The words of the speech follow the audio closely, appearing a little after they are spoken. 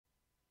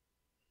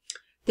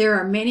There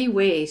are many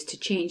ways to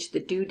change the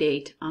due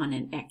date on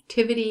an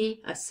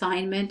activity,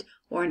 assignment,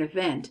 or an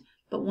event,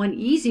 but one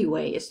easy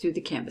way is through the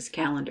Canvas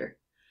calendar.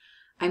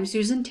 I'm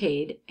Susan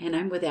Tade, and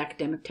I'm with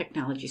Academic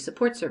Technology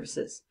Support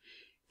Services.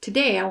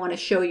 Today I want to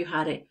show you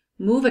how to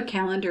move a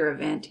calendar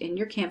event in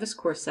your Canvas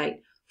course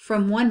site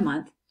from one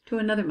month to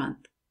another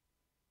month.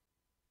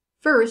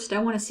 First, I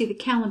want to see the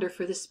calendar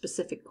for this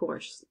specific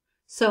course.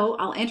 So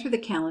I'll enter the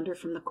calendar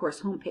from the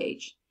course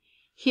homepage.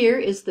 Here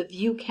is the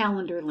View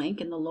Calendar link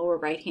in the lower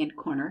right-hand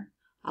corner.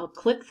 I'll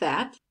click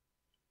that.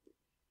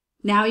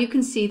 Now you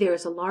can see there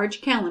is a large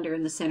calendar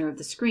in the center of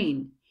the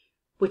screen,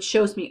 which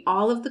shows me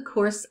all of the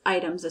course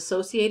items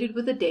associated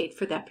with the date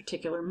for that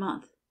particular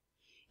month.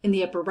 In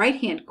the upper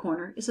right-hand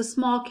corner is a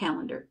small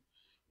calendar.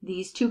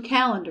 These two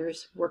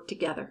calendars work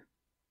together.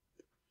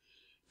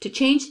 To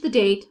change the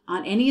date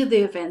on any of the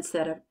events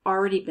that have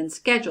already been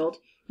scheduled,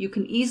 you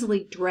can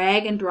easily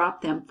drag and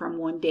drop them from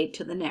one date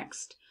to the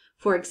next.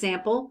 For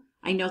example,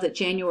 I know that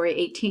January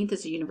 18th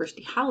is a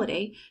university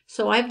holiday,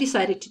 so I've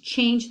decided to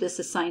change this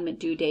assignment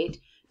due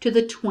date to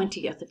the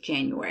 20th of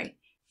January.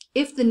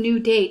 If the new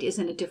date is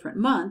in a different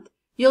month,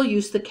 you'll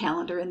use the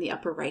calendar in the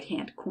upper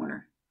right-hand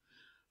corner.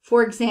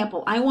 For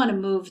example, I want to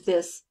move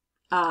this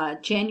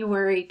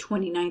January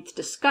 29th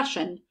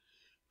discussion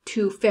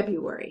to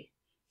February.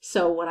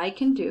 So what I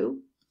can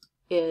do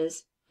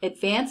is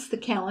advance the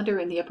calendar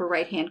in the upper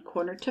right-hand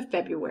corner to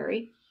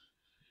February,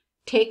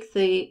 take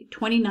the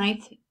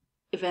 29th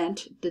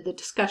event, the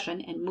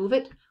discussion, and move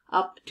it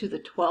up to the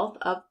 12th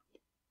of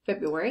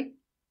February.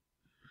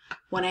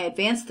 When I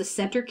advance the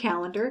center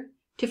calendar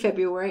to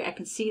February, I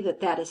can see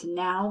that that is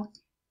now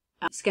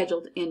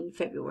scheduled in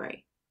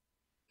February.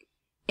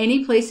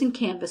 Any place in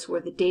Canvas where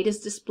the date is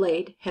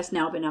displayed has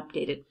now been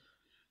updated.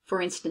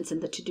 For instance, in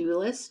the to-do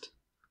list,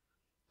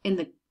 in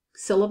the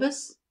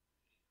syllabus,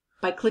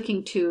 by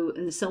clicking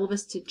in the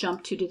syllabus to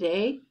jump to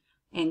today,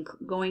 and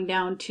going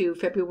down to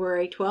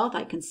February 12th,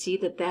 I can see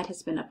that that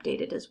has been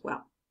updated as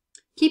well.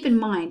 Keep in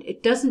mind,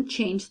 it doesn't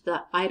change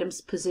the item's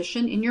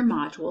position in your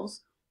modules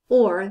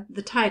or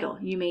the title.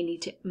 You may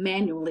need to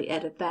manually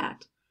edit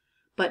that.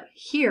 But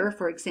here,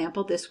 for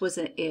example, this was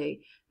a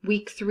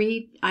week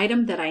 3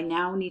 item that I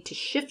now need to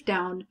shift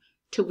down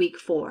to week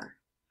 4.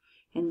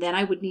 And then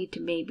I would need to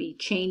maybe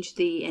change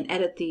and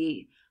edit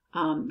the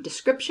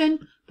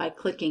description by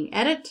clicking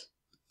Edit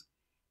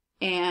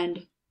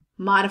and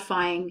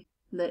modifying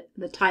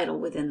the title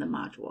within the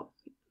module.